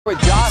With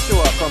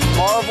Joshua from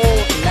Marvel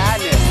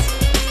Madness.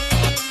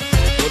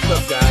 What's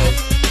up, guys?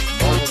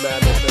 Marvel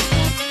Madness.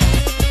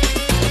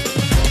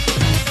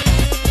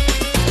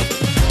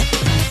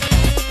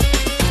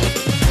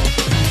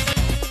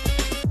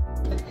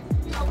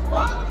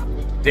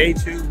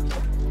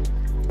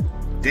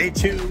 Day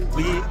two,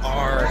 we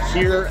are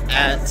here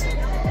at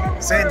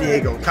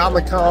Sandiego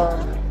Comic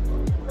Con.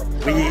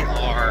 We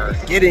are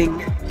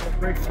getting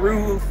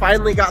through,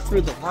 finally got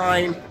through the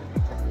line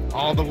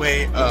all the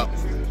way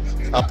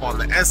up on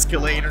the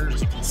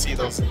escalators. You can see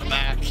those in the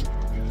back.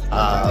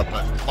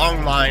 But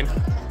long line.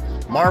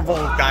 Marvel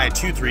guy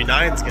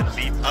 239 is going to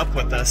be up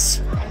with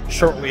us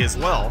shortly as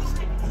well.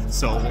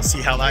 So we'll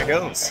see how that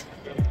goes.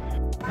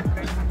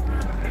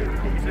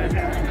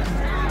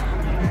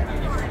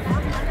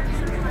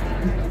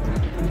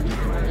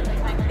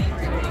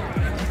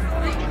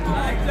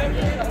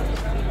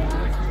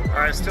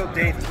 Alright, still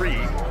day three.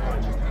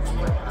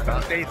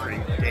 Not day three,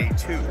 day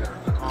two.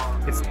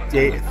 It's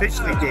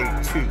officially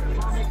day two.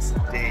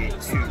 Day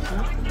two.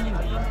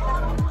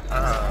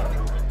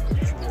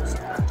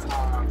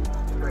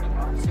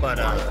 But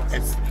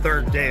it's the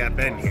third day I've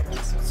been here.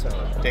 So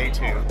day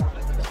two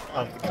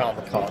of the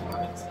Comic Con.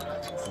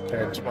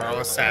 And tomorrow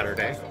is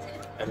Saturday.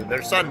 And then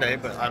there's Sunday,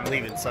 but I'm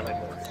leaving Sunday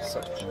morning.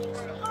 So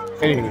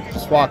anyway,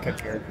 just walking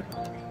here.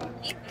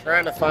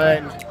 Trying to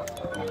find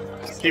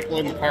people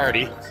in the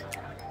party.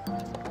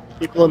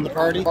 People in the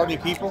party? Party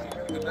people?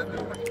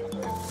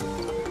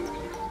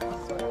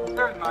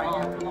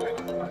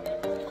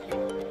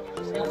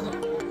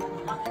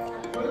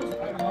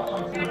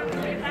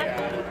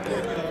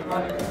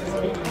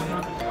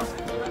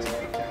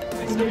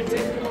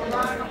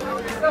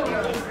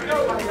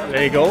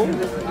 There you go.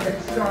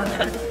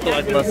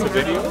 Like most of the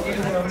video.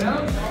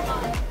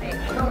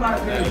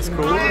 That's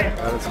cool.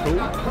 That's cool.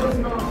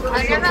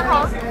 Are you in the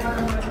house?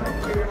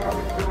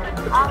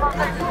 All of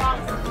them.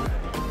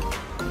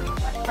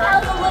 That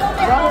was a little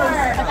bit more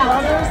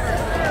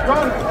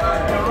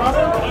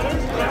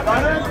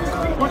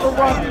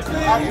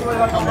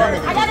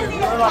I gotta see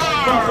this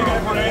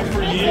tag.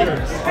 For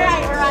years.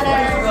 Alright,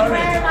 runners.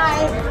 Where am I?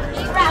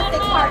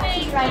 Graphic Part 2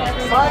 right over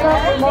there. Sign up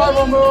for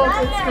Marvel Moves.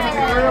 It's going to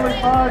be really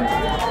fun.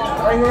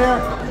 Right here.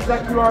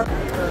 Check QR.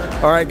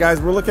 All right, guys,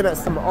 we're looking at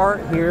some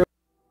art here.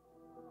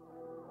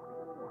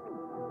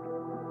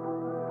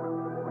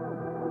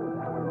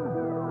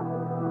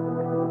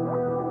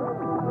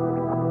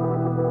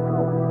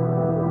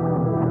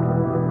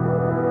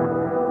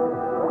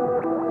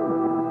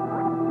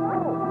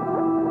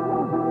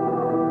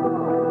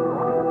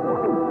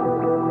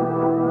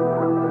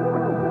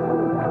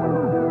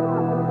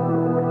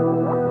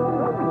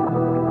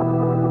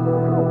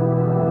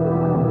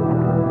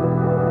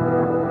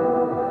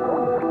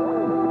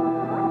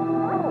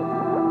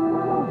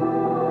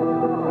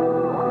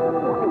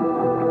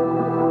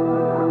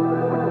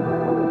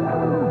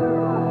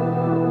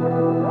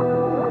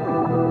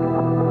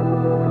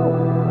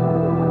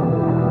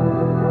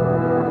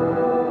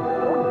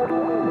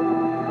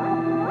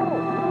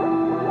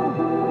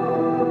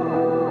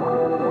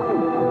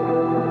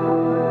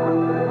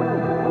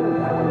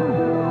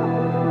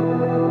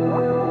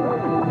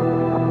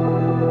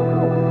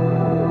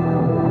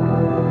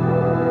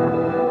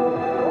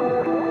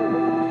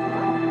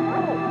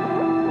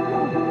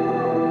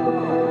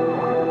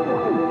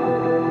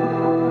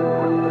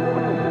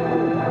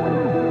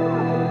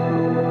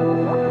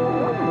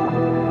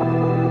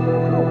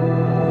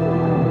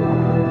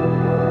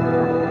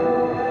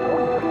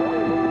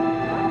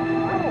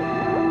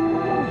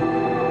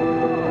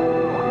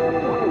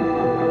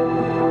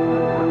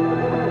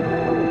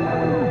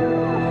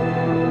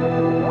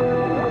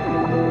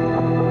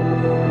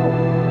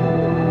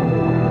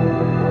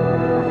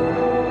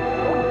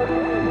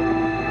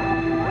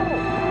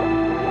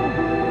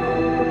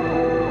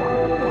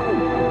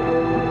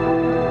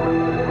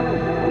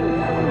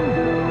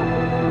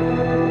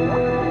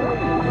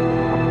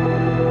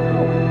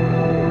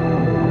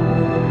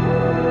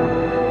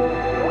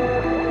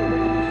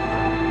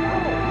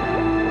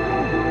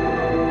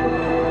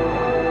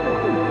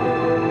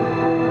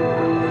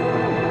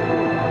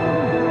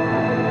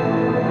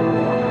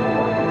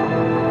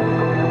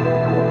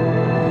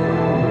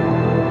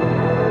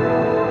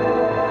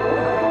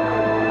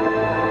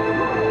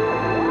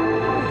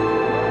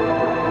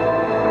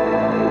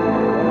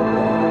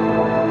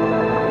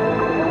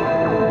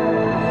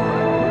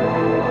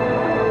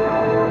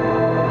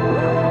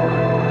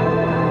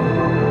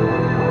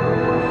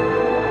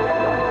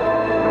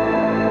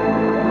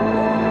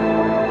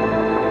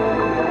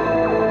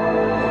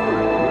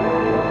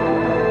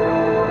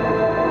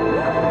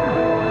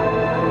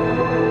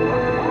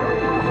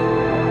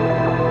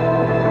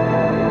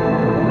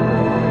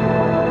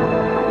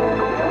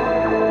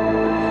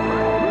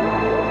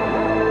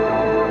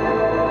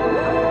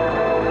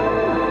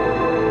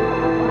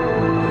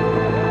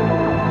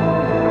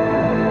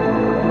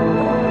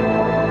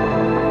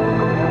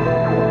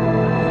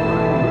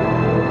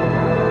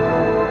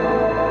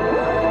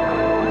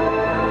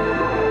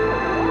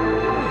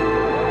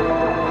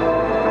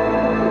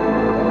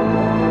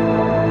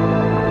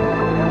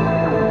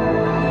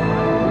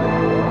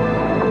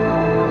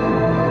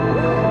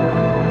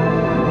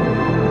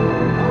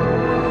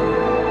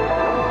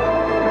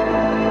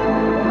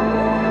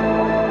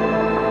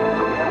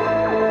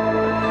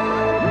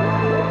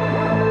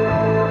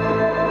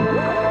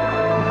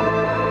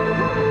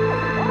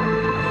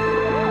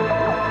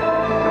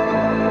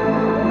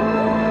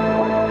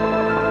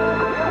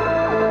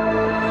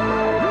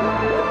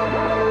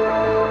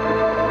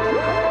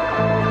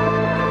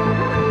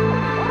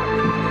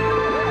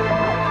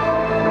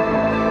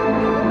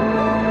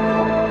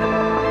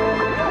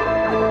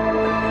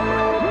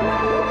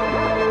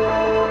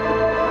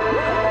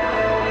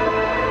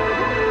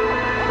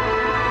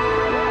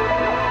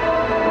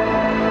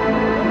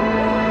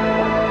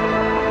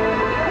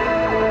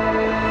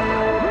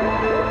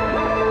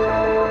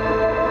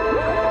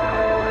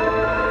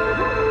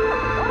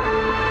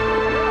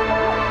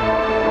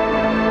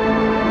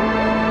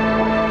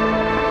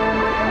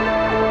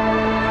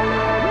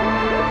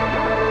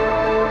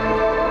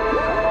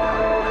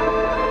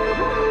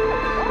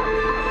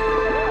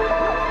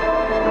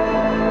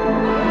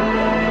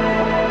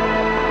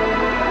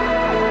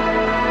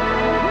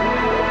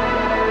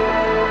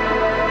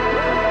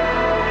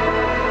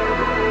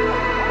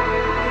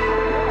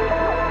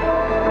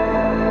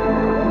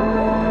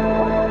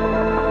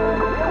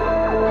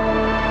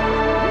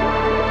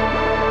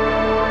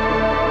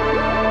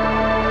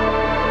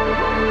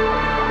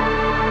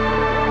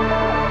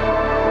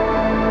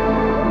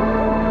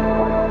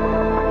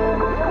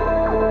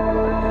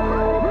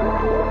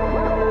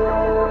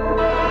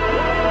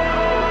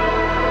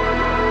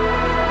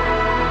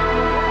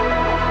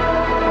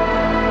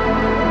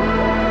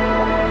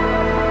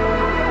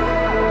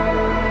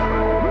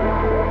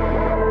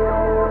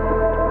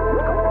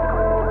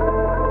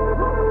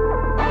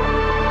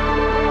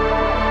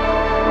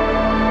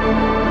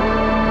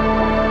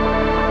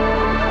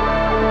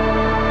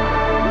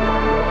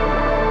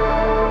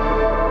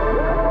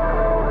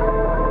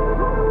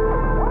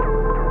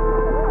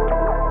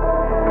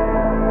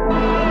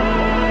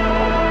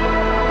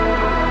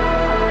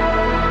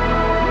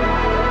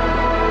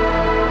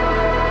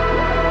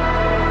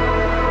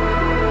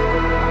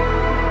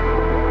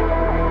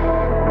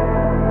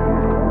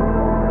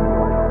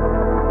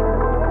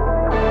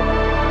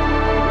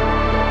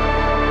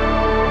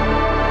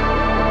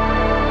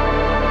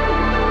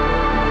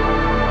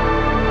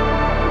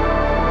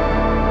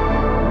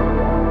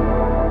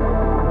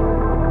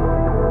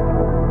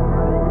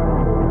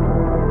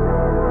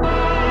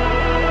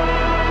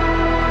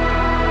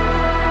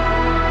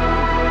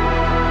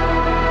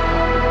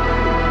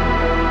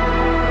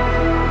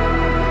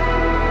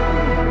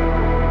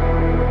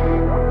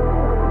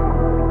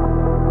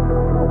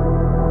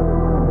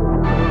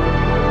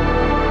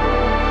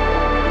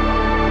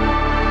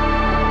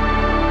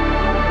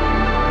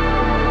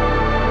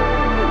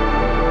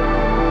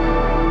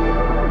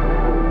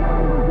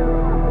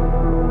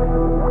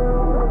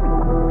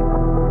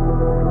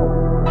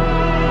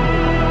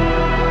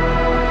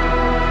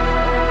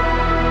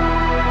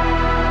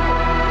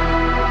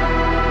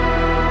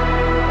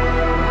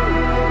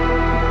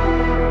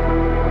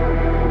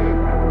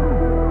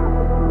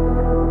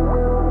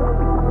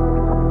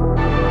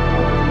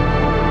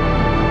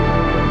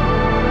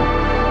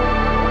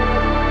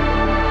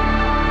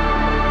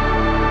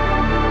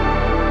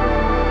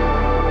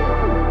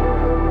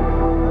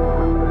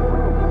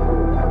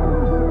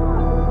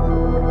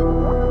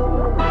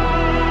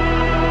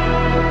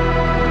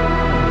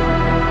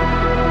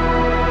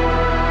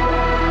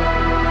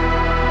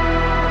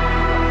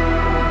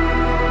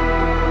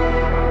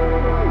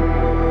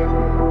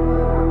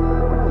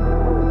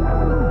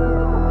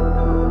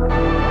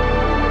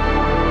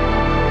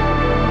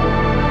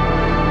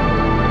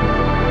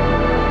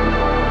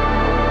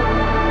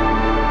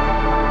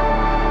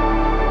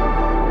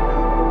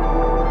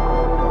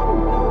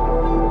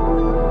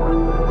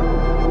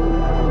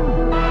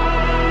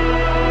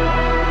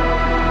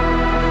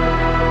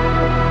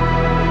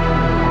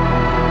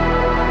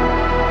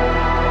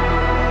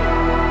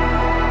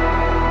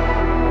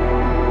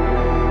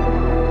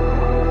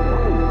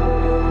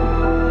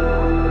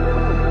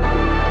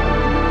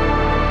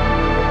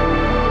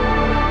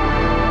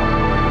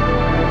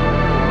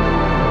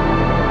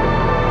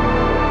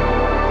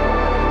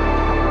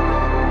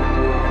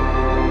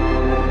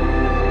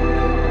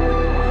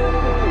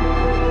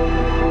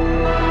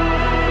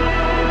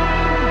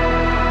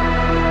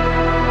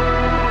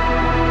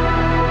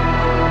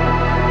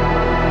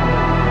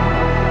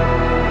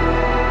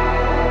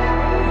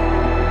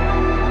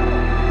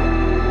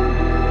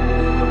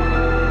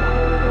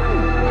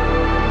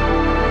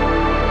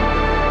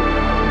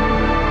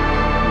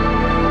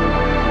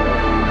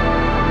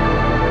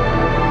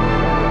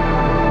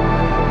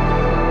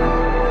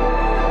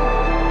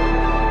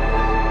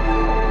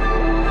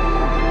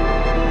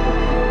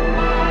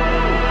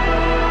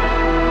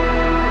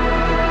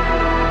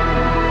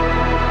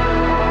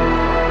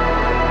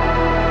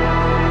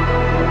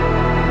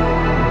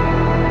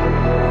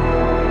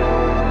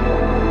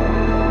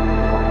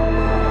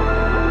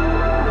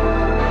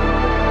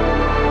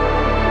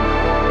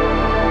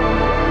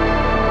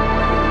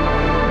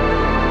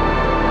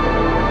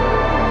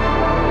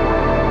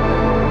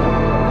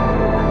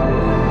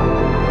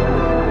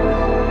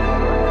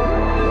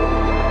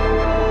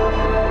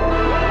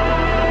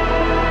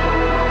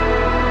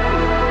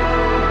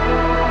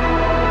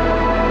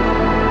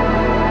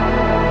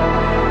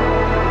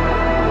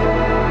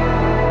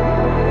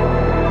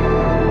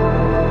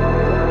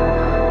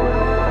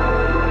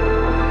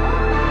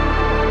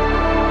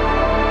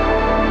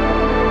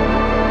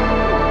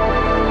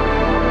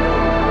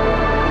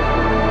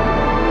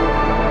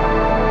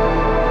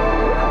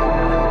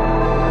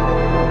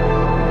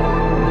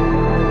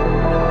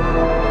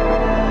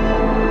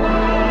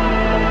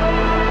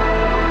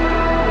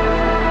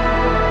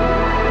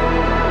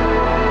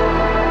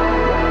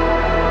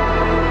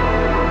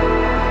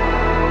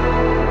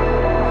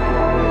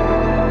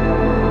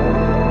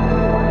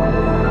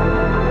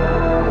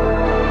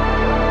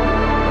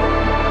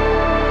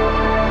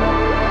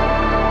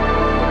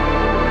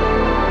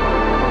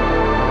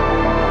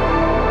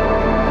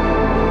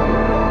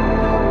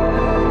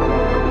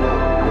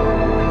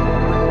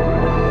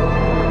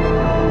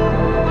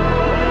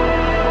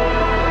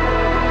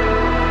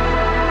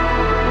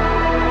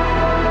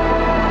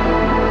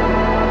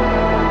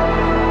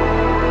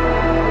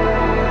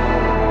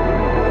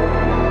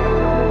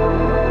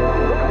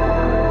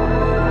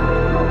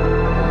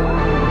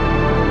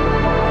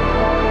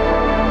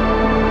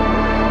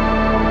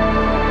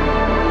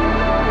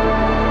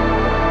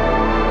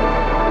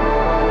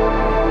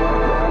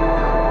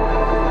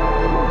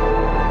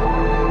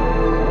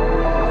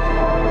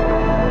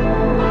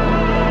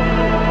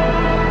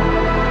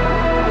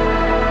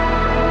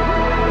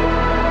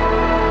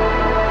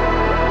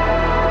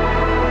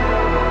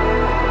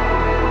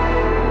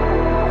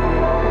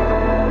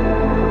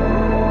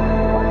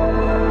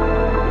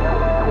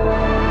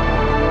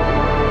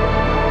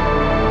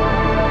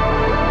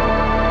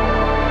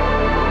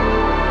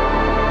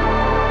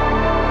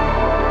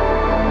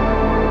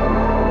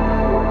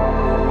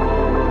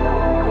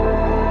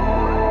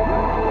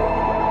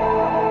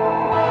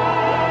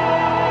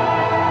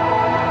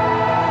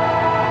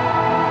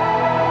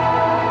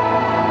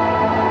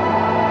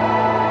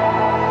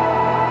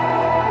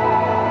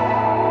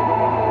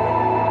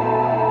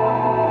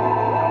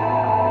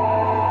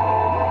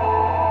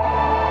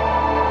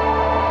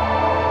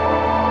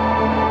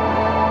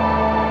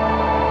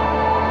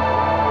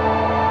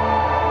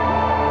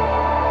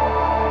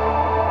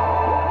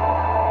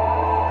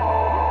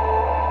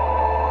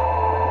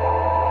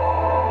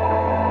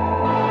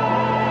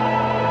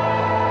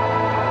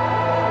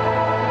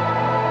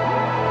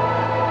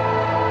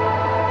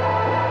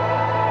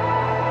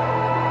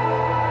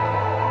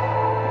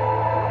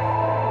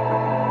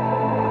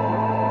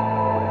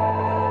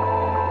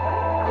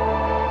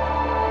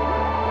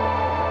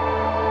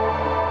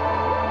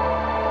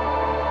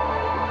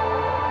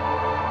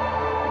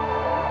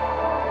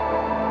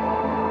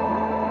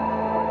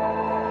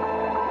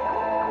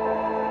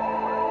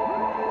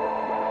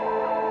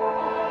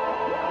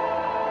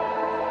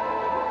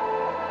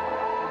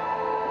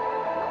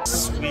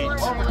 sweet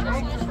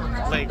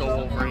Lego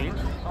Wolverine.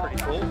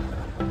 Pretty cool.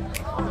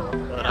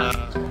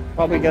 But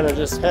probably gonna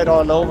just head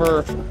on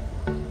over to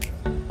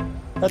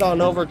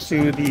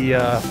the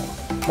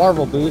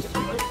Marvel booth,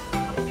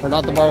 or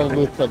not the Marvel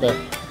booth, but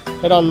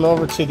head on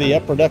over to the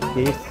Upper Deck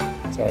booth.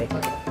 Sorry.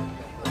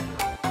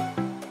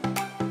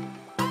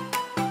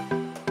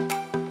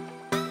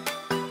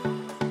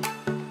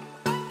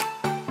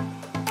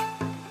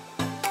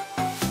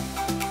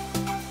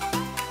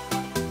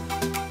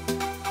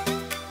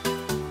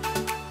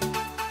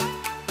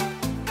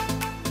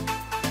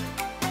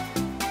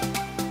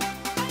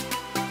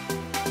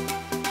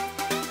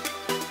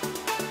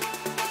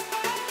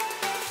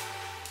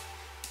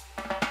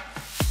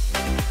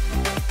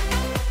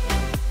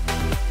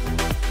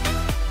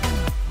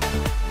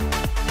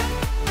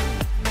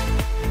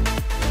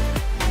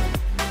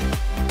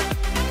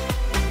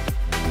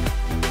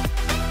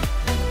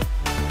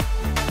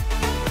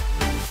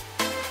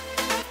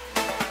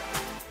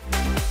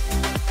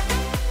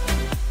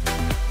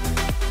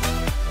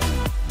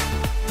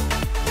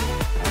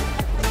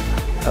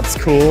 That's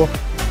cool.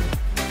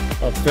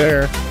 Up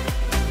there.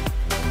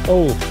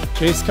 Oh,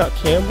 J. Scott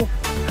Campbell?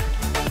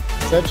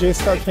 Is that J.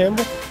 Scott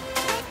Campbell?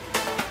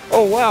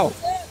 Oh, wow.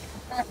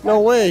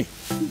 No way.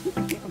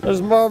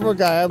 There's Marvel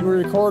guy. I'm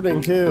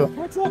recording too.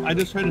 What's up? I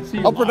just tried to see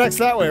you. Upper Deck's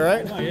that way,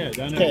 right? Oh, yeah,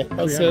 down there. Okay,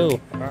 let's go.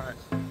 All right.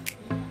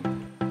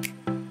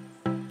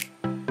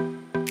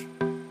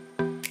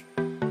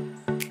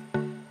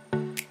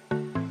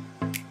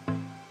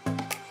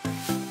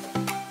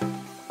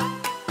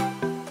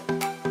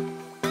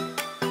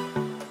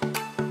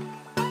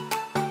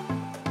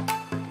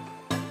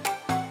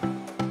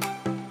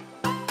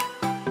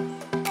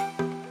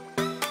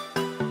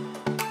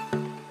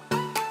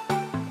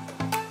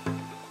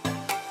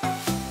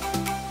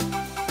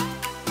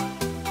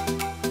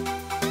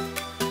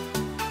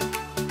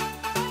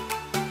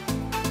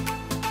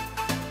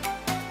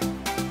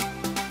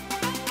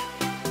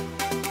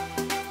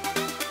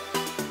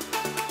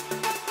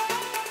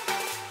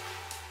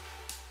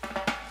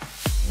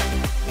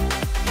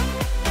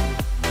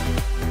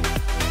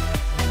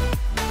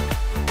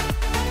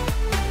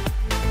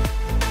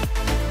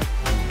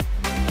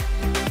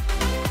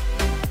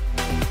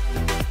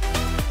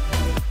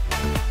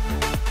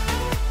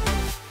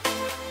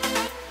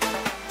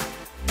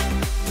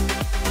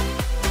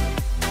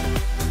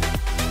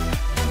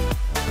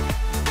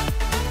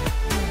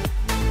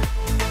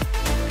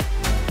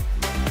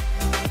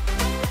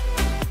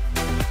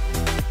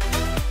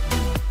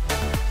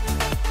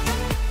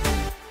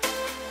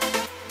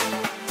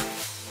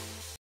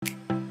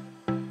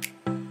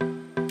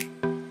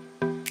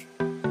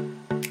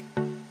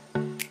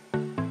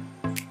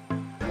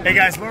 Hey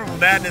guys, Marvel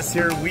Madness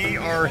here. We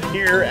are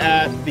here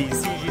at the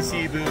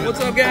CGC booth. What's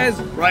up, guys?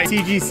 Right,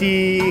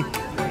 CGC.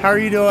 How are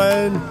you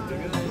doing?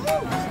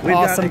 We've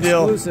Awesome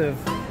got exclusive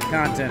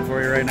content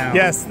for you right now.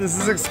 Yes, this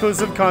is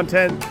exclusive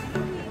content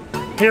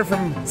here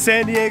from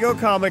Sandiego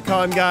Comic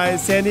Con,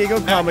 guys.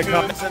 Sandiego Comic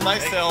Con. And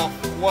myself,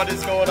 what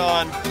is going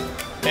on?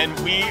 And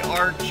we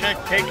are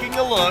taking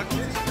a look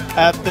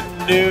at the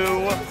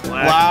new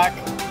black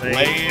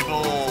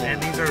labels.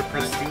 And these are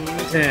pristine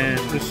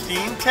 10s.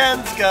 Pristine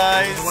 10s,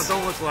 guys. This is what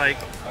they'll look like.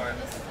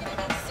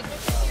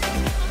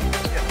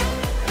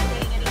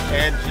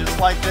 And just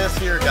like this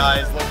here,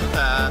 guys, look at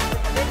that.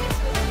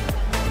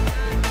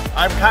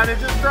 I'm kind of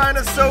just trying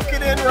to soak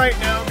it in right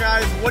now,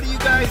 guys. What do you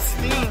guys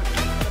think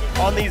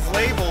on these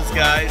labels,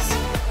 guys?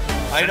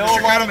 I know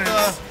a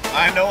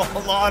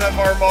lot of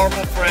our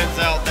Marvel friends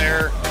out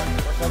there.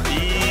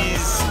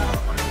 These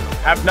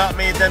have not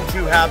made them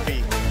too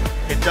happy.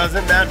 It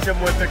doesn't match them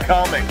with the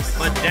comics.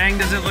 But dang,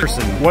 does it look...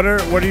 What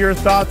are your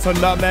thoughts on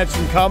not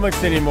matching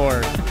comics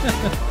anymore?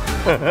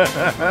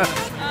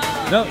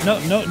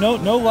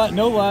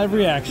 No live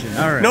reaction.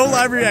 All right. No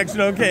live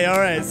reaction. Okay, all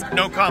right.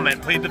 No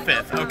comment. Plead the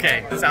fifth.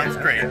 Okay, sounds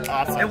great.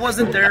 Awesome. It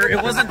wasn't their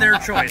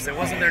choice. It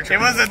wasn't their choice. It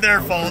wasn't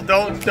their fault.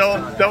 Don't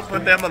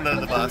put them under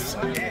the bus.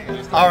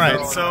 All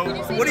right. So,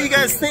 what do you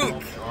guys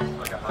think?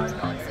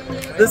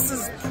 This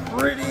is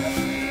pretty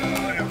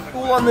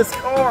cool on this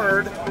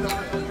card.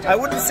 I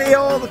wouldn't say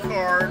all the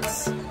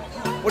cards.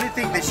 What do you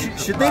think? They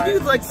should they do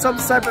like some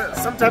type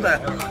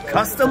of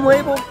custom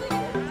label?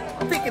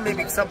 I'm thinking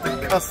maybe something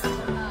custom.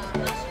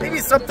 Maybe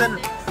something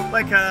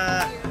like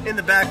in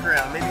the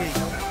background.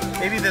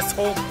 Maybe this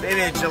whole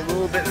it's a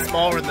little bit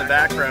smaller in the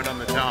background on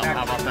the top.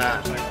 How about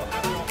that?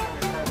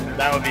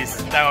 That would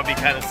be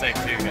kind of sick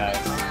too, guys.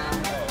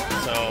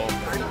 So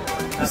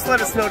just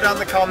let us know down in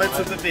the comments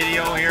of the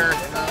video here.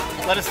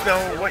 Let us know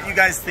what you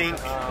guys think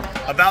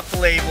about the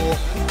label.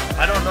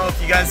 I don't know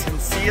if you guys can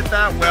see it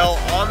that well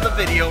on the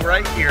video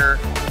right here,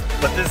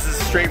 but this is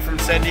straight from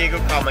Sandiego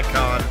Comic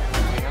Con.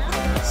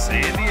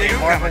 Sandiego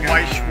Marvel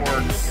White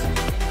Schwartz.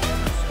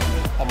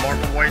 A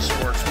Marvel White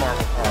Schwartz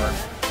Marvel card.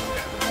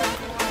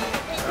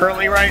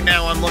 Currently right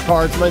now I'm looking at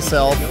cards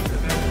myself.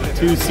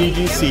 2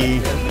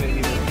 CGC.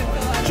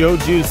 Joe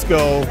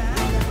Jusko.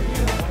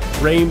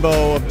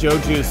 Rainbow of Joe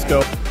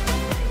Jusko.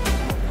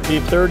 The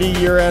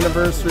 30-year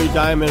anniversary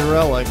Diamond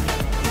Relic.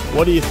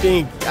 What do you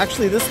think?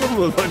 Actually, this one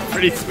would look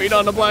pretty sweet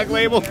on the black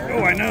label.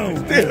 Oh, I know.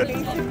 Dude.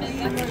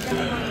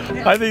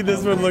 I think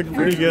this one looked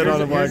pretty good on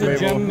the black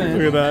label.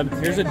 Look at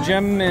that. Here's a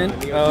gem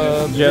mint.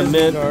 Gem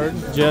mint.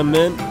 Gem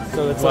mint.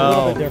 So it's a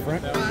little bit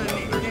different.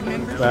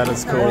 That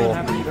is cool.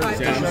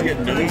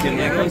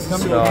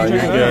 Oh,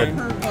 you're good.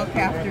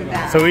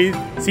 So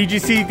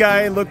CGC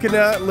guy looking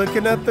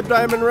at the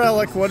diamond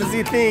relic. What does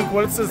he think?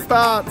 What's his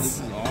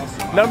thoughts?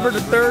 Number to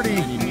 30.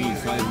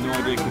 I have no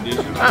idea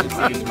condition. It's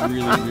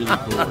really, really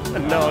cool.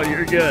 No,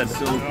 you're good.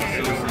 So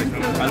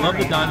I love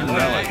the diamond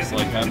relics.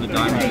 Like having the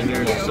diamonds in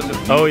there. It's such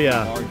a Oh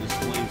yeah. hard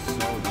display.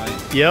 So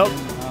nice.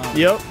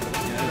 Yep.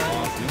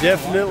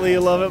 Definitely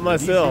love it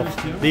myself.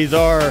 This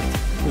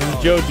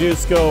is Joe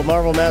Jusko,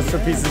 Marvel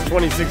Masterpieces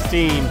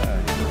 2016.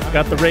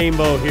 Got the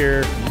rainbow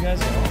here.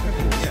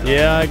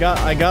 Yeah, I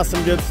got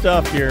some good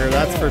stuff here,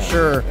 that's for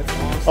sure.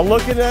 I'm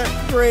looking at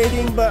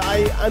grading, but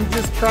I'm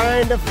just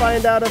trying to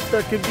find out if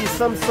there could be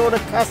some sort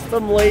of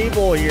custom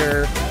label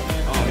here.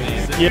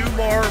 New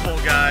Marvel,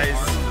 guys.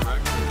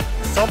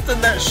 Something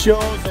that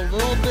shows a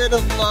little bit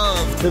of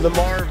love to the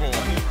Marvel.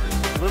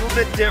 A little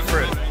bit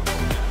different.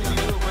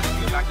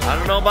 I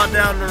don't know about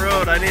down the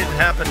road. I need it to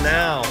happen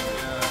now.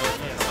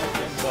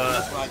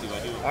 But,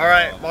 all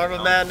right,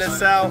 Marvel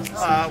Madness out.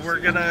 We're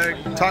gonna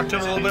talk to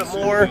him a little bit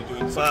more.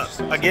 But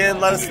again,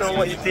 let us know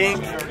what you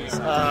think.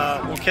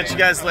 We'll catch you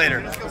guys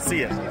later. We'll see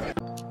you.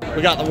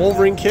 We got the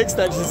Wolverine kicks,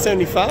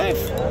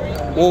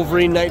 1975.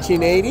 Wolverine,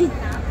 1980.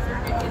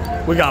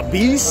 We got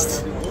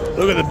Beast.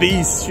 Look at the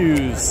Beast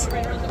shoes.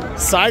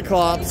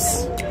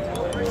 Cyclops.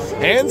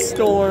 And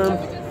Storm.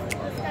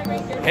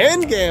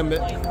 And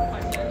Gambit.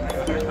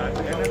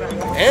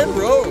 And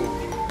Rogue.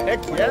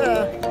 Heck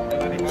yeah.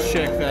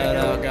 Check that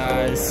out,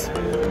 guys.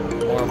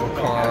 Marvel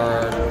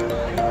card.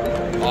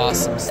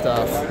 Awesome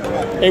stuff.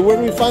 Hey, where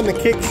do we find the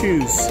kick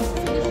shoes? The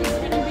shoes are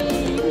going to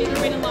be, you can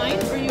either wait in line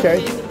or you Okay.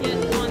 can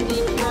get on the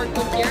QR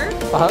code here.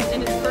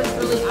 And it's first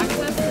early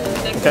access, and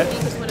the next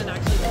week is when it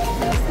actually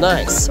releases.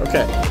 Nice.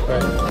 Okay. All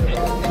right.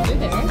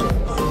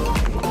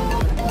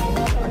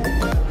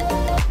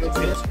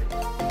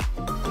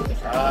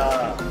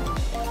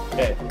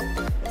 Okay.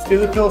 Let's do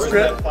the pill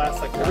strip.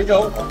 Here we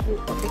go.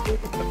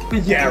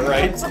 Yeah,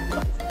 right.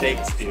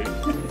 Thanks, dude.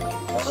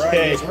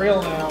 Okay. It's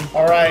real now.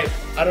 All right.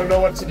 I don't know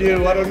what to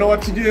do.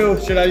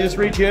 Should I just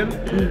reach in?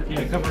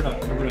 Yeah, cover it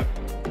up.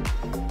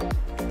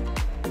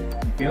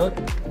 You feel it?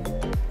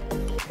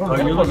 Oh,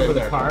 you're looking for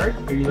the card?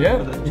 Are you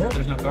looking for the,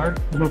 There's no card?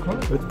 There's no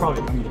card? It's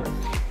probably under here.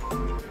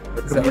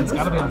 It's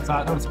got to be on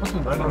top. No, it's supposed to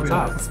be right on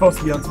top. It's supposed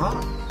to be on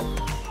top.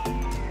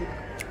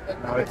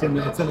 No, it's in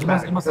the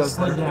back. It must have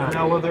slid down.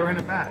 No, well, they're in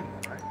a bag.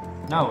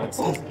 No, it's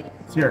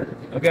here.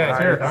 Okay, it's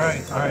here. All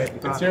right.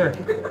 It's here.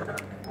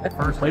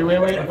 First. Wait.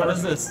 What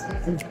is this?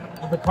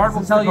 The card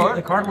will tell you.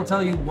 The card will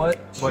tell you what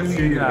shoe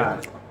you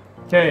got.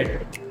 Okay.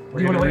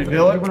 You want to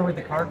reveal it? You want to read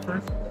the card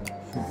first?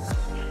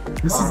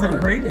 This isn't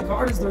graded. The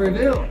card is the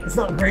reveal. It's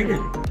not graded.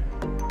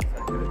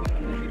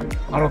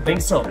 I don't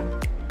think so.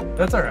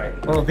 That's all right.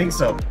 I don't think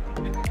so.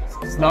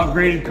 It's not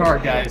graded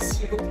card,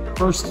 guys.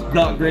 First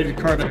not graded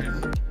card.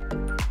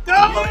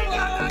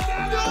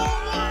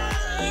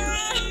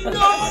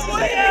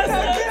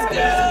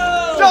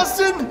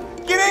 Justin,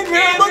 get in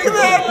here! Look at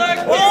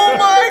that! Oh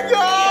my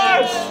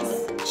gosh!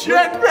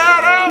 Check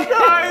that out,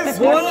 guys!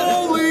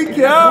 Holy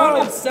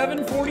cow!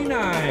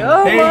 $7.49.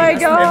 Oh my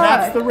god! And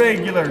that's the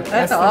regular.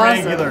 That's the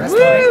awesome. regular.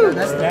 Woo!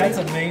 That's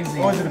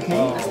amazing. Oh, is it a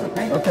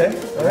pink? Okay.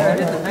 All right.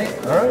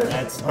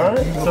 That's All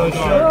right. So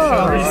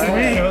Pretty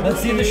sweet. Let's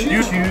see the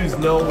shoes. Shoes,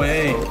 no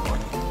way.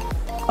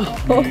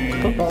 Look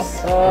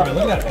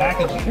at that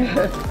packaging.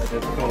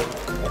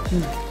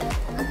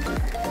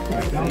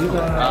 Look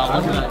at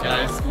that,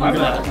 guys.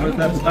 Look at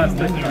that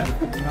plastic.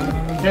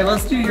 Okay,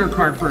 let's do your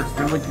card first,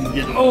 then we can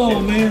get it. Oh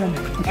man.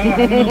 I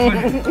don't know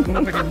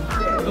if I can.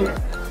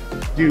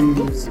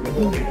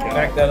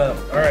 Back that up.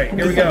 All right,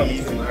 here we go.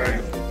 Here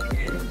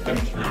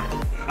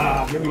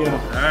we go. All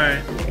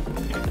right.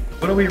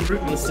 What are we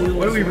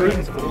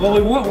rooting for? Well,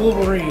 we want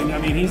Wolverine. I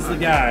mean, he's the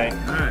guy.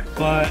 All right.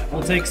 But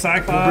we'll take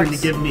Cyclops. Wolverine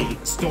to give me.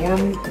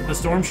 Storm. The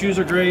Storm shoes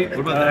are great. What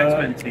about the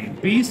X-Men team?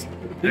 Beast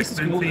is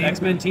cool. team? The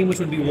X-Men team, which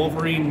would be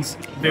Wolverine's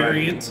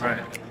variant.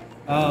 Right.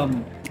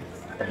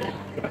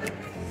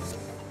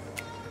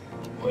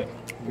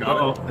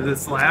 Uh-oh. Is it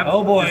slabbed?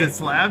 Oh boy. Is it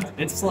slabbed?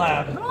 It's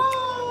slab.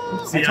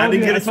 See, I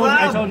didn't get it I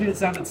slabbed. told you it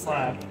sounded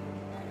slab.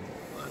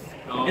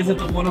 Is it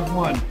the one of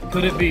one?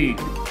 Could it be?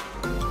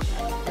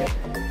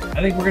 I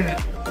think we're gonna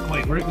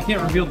wait. We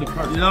can't reveal the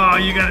card. No,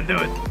 you gotta do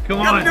it.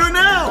 Come on. Do it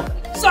now!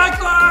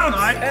 Cyclops!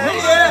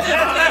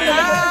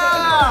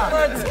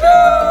 Let's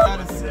go!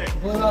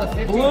 Blue out of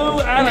 50.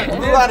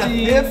 Blue out of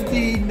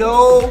 50,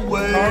 no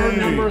way! Card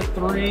number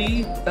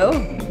 3.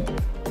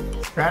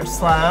 Oh. Scratch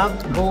slab.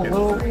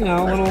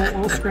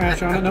 Little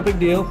scratch on it. No big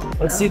deal.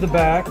 Let's see the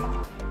back.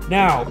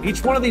 Now,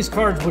 each one of these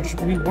cards, which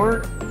we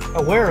weren't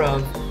aware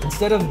of,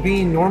 instead of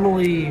being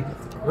normally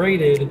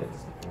graded,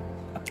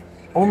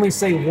 only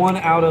say 1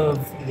 out of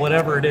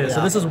whatever it is. Yeah.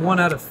 So this is 1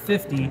 out of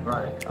 50.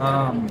 Right.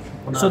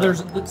 So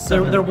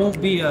there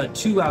won't be a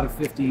 2 out of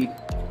 50.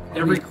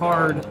 every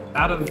card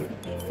out of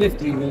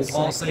 50 will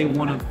all say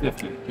 1 of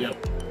 50.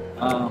 Yep.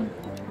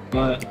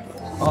 But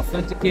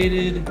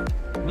authenticated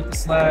with the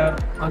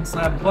slab,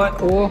 unslabbed, but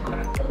what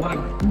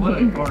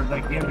a card!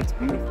 That Gambit's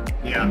beautiful.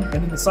 Yeah. And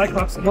then the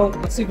Cyclops. Well,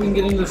 let's see if we can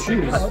get into the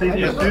shoes. Let's see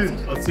the shoes.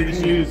 Let's see the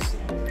shoes.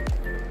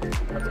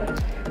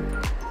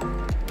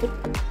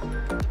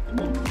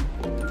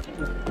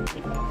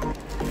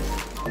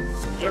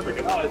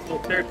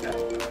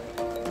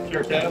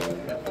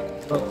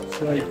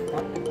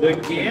 The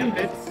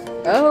Gambits.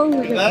 Oh,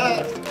 Look at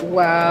that.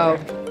 wow.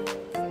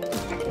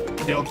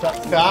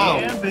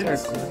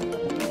 Gambits.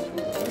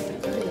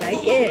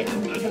 Like it.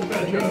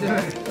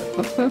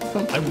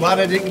 I'm glad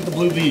I didn't get the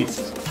Blue Beast.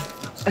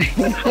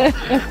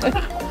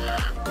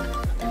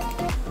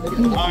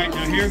 Alright,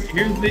 now here's the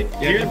look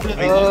at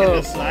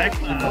the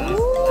Cyclops.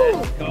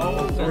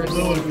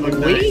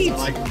 Sweet. I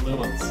like the blue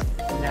ones.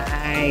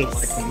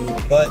 Nice.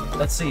 But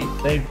let's see,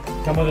 they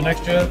come with an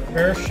extra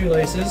pair of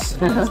shoelaces,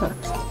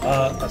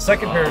 a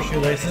second pair of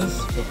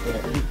shoelaces,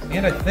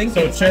 and I think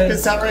So it check says,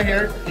 this out right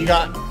here. You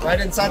got right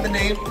inside the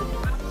name,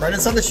 right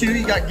inside the shoe,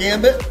 you got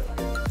Gambit.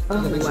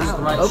 Oh,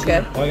 wow.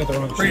 Okay. Oh, I got the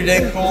wrong Pretty shoe.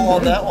 dang cool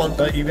on that one.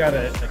 But you got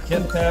a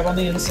KITH tab on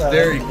the inside.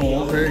 Very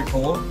cool, very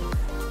cool.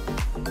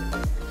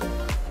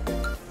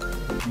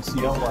 You see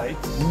how light?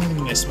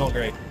 They smell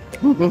great.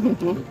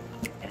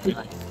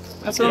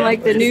 That's what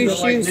like the new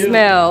shoe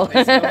smell.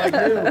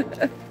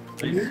 That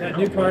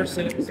new card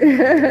says.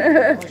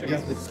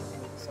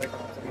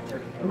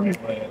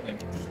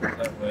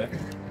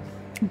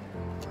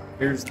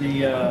 Here's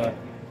the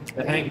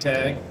hang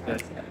tag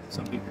that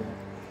some people.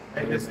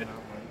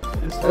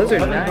 Those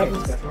are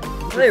nice.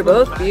 They're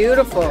both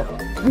beautiful.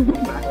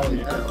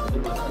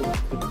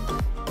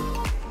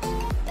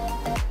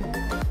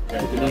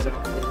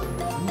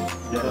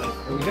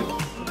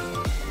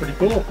 Pretty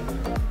cool.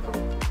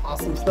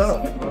 Awesome stuff.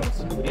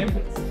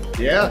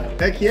 Yeah,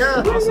 heck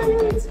yeah. Awesome.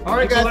 All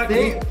right,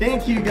 guys.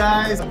 Thank you,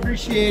 guys.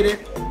 Appreciate it.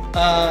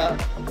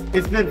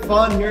 It's been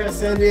fun here at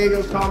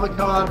Sandiego Comic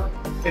Con.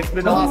 It's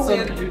been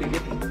awesome.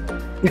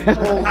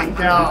 Holy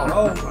cow.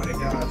 Oh my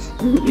gosh.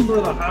 These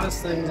were the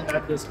hottest things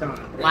at this con.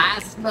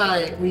 Last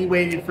night we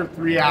waited for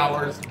 3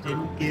 hours,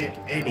 didn't get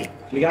any.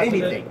 We got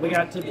anything.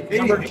 to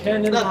number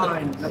 10 in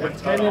line. Number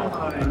 10 in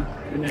line.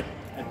 And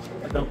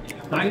at the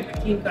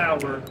 19th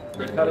hour,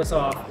 they cut us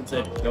off and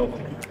said, go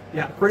home.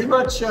 Yeah, pretty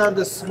much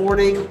this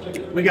morning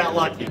we got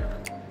lucky.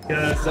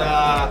 Because,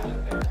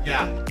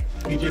 yeah,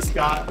 we just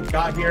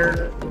got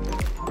here,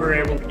 we were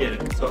able to get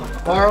it. So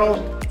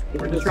tomorrow, we're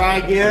going to try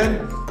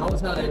again. I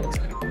was not able to.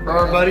 For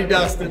our buddy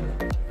Dustin.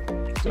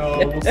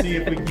 So we'll see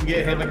if we can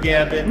get him a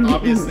Gambit.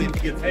 Obviously, if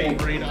he gets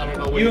Wolverine, I don't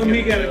know what You he's and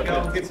me gonna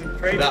gotta do. go get some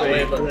trade That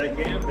way, bait but- for that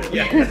Gambit.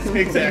 Yeah,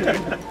 exactly.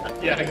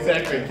 Yeah,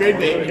 exactly. Trade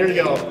bait. Here you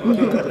go.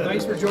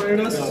 Thanks for joining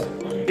us.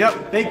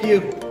 Yep, thank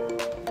you.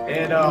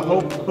 And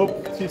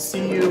hope to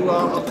see you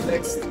on the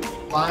next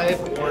live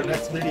or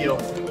next video.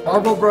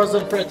 Marvel Bros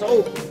and Friends.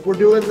 Oh, we're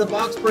doing the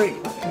box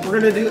break. We're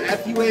gonna do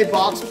FUA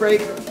box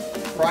break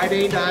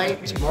Friday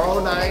night, tomorrow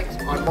night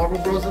on Marvel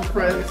Bros and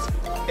Friends.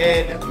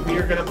 And we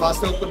are gonna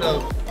bust open a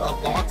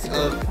box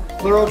of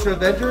Clear Ultra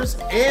Avengers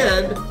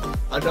and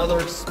another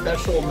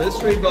special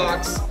mystery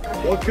box.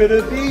 What could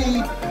it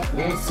be?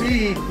 We'll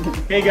see.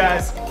 Hey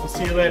guys, we'll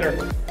see you later.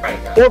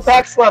 4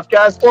 packs left,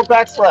 guys. 4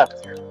 packs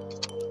left.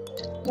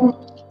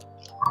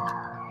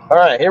 All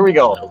right, here we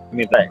go.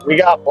 We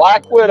got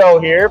Black Widow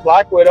here.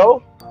 Black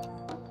Widow.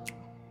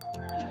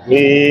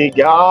 We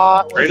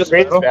got Greatest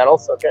Great Battle.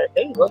 Battles. Okay.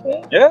 Hey, look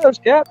at Yeah, there's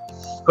Cap.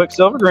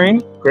 Quicksilver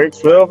Green.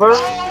 Quicksilver.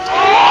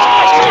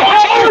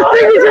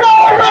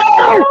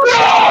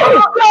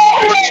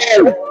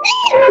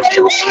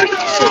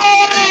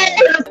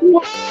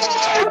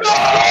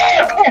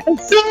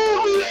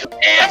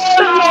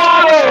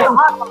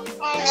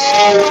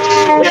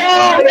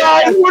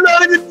 Guys, we're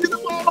not even to the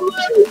bottom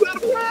left. We got a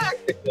pack.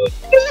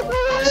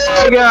 Oh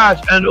my gosh!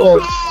 And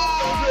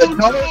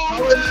color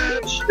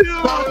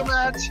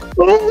match.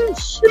 Oh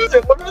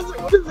shit! What is it?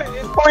 What is it?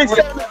 It's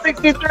 47 to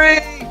 63.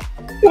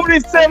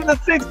 47 to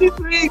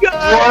 63,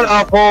 guys. What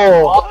a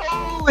pull!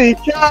 Holy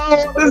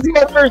cow! This is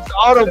my first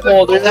auto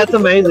pull, dude. That's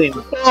amazing.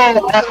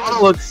 Oh, that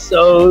auto looks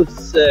so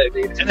sick.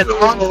 And it's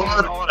on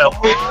card auto.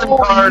 On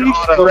card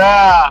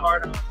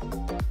auto.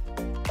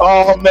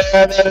 Oh man,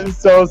 that is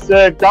so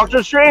sick.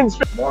 Dr. Strange.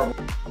 Marvel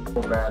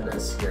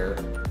Madness here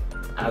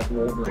as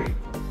Wolverine.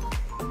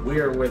 We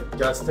are with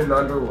Justin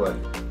Underwood,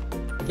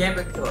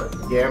 Gambit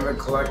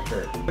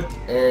Collector,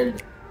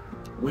 and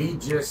we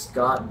just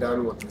got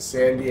done with the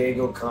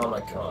Sandiego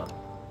Comic Con.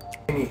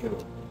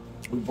 Anywho,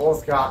 we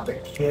both got the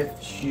KITH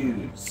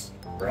shoes,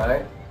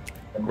 right?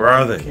 Where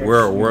are they?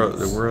 Where are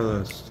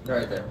those?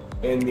 Right there.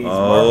 In these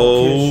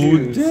Marvel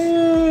KITH shoes.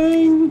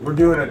 Dang! We're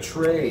doing a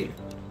trade,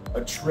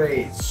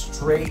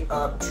 straight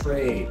up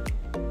trade.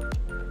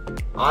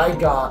 I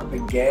got the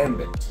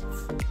Gambit.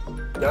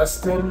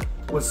 Dustin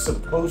was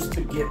supposed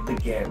to get the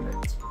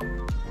Gambit.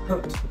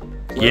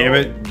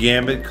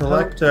 Gambit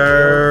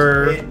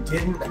Collector. It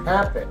didn't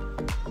happen.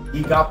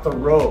 He got the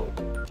Rogue.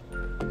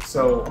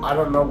 So I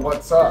don't know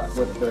what's up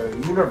with the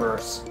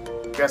universe,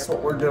 guess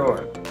what we're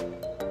doing?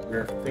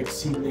 We're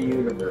fixing the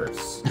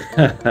universe.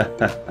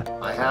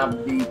 I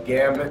have the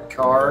Gambit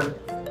card,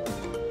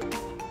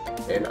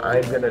 and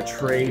I'm gonna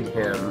trade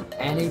him.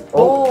 And he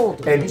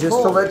pulled. And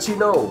just to let you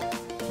know,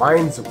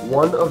 mine's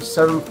 1 of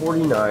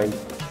 749.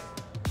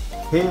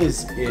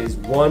 His is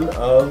 1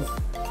 of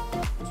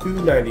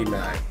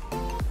 299.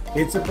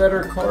 It's a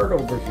better card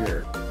over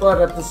here,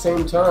 but at the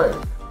same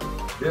time,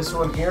 this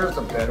one here is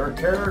a better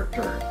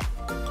character,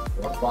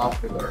 more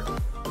popular.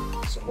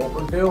 So what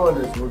we're doing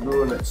is we're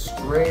doing it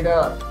straight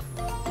up.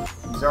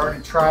 He's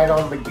already tried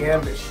on the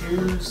Gambit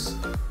shoes,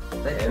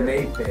 and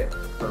they fit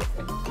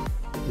perfect.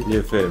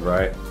 You fit,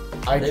 right?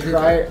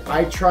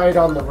 I tried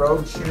on the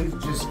road shoes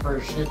just for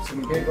shits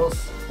and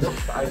giggles.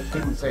 Oops, I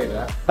didn't say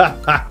that.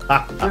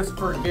 Just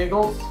for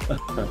giggles,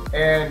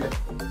 and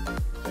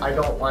I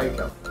don't like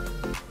them.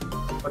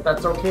 But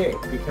that's okay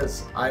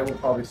because I will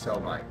probably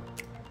sell mine.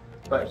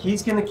 But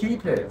he's gonna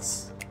keep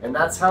his, and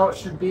that's how it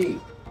should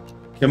be.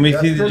 Can we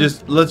see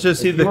the, let's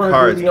just see the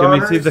cards. Can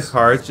we see the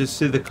cards? Just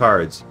see the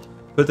cards.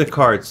 Put the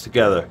cards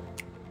together.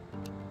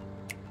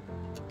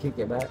 Kick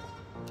it back.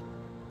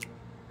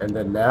 And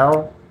then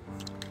now,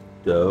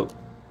 dope.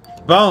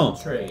 Boom.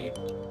 Trade.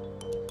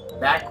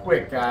 That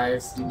quick,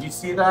 guys. Did you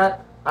see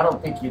that? I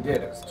don't think you did.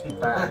 It was too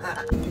fast.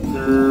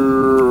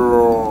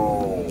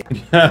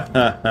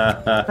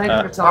 Thank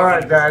you for talking. All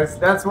right, guys.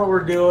 That's what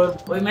we're doing.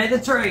 We made the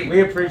trade. We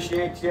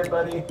appreciate you,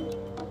 buddy.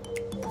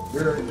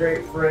 You're a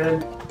great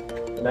friend.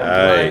 And I'm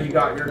glad you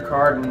got your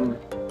card and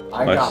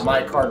I got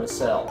my card to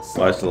sell. So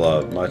much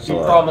love. Much love.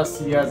 He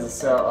promised he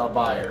has a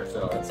buyer,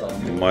 so it's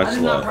on. Much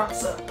love.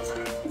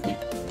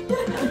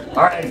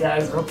 All right,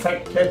 guys. We'll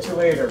catch you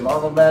later.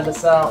 Marvel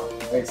Madness out.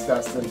 Thanks,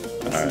 Dustin.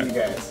 We'll see you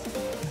guys.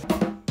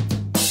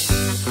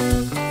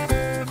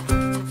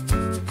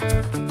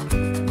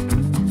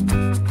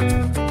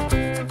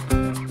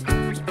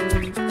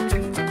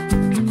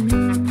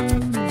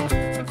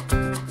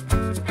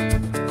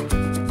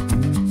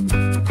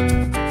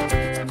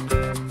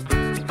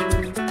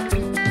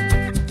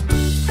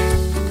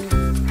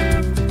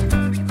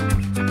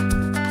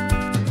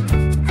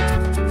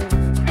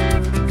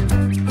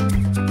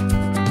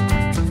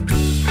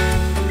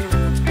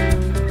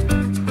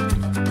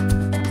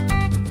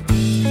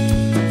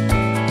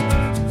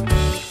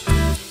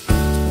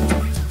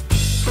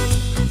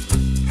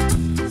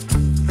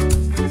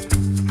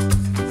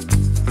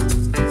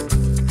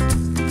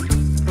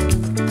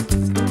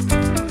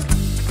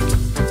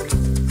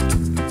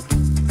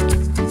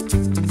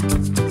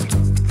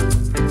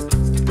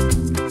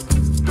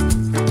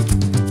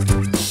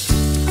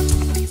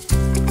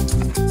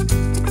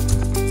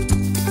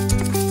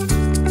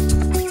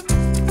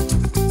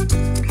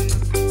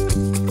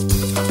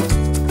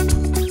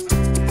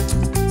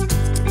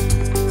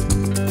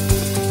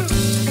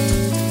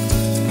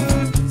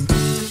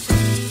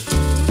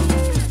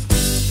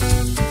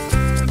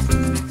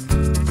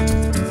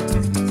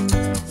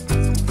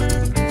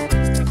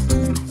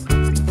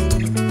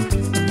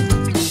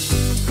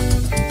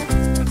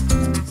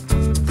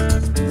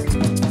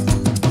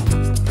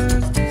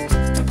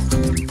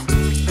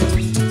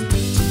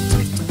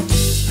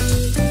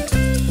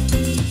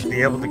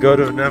 Able to go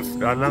to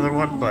another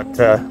one, but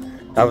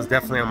that was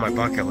definitely on my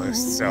bucket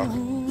list, so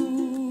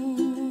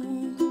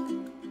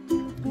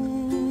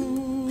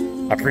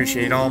I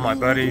appreciate all my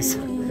buddies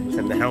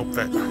and the help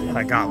that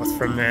I got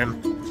from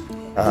them.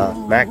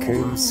 Matt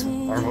Coombs,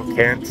 Marvel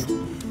Kent,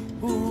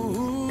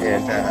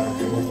 and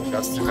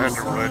Justin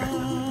Underwood,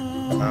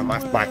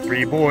 my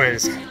 3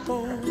 boys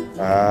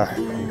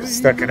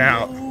stuck it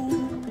out,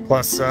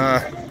 plus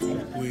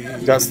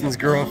Justin's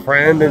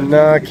girlfriend and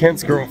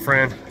Kent's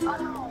girlfriend.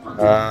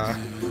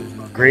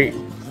 Great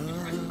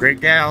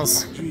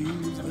gals.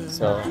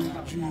 So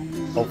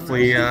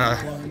hopefully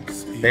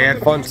they had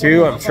fun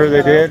too. I'm sure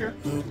they did.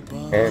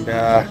 And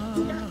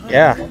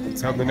yeah,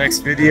 until the next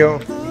video,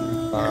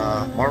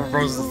 Marvel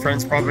Bros. The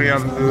Friends probably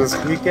on this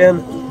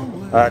weekend.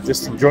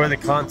 Just enjoy the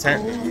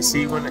content that you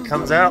see when it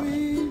comes out,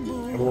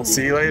 and we'll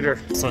see you later.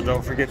 So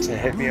don't forget to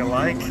hit me a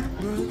like,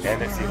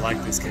 and if you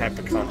like this type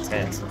of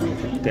content,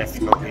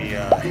 definitely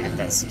hit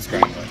that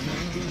subscribe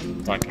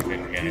button. Talk to you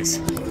later, guys.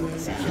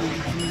 See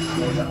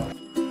you.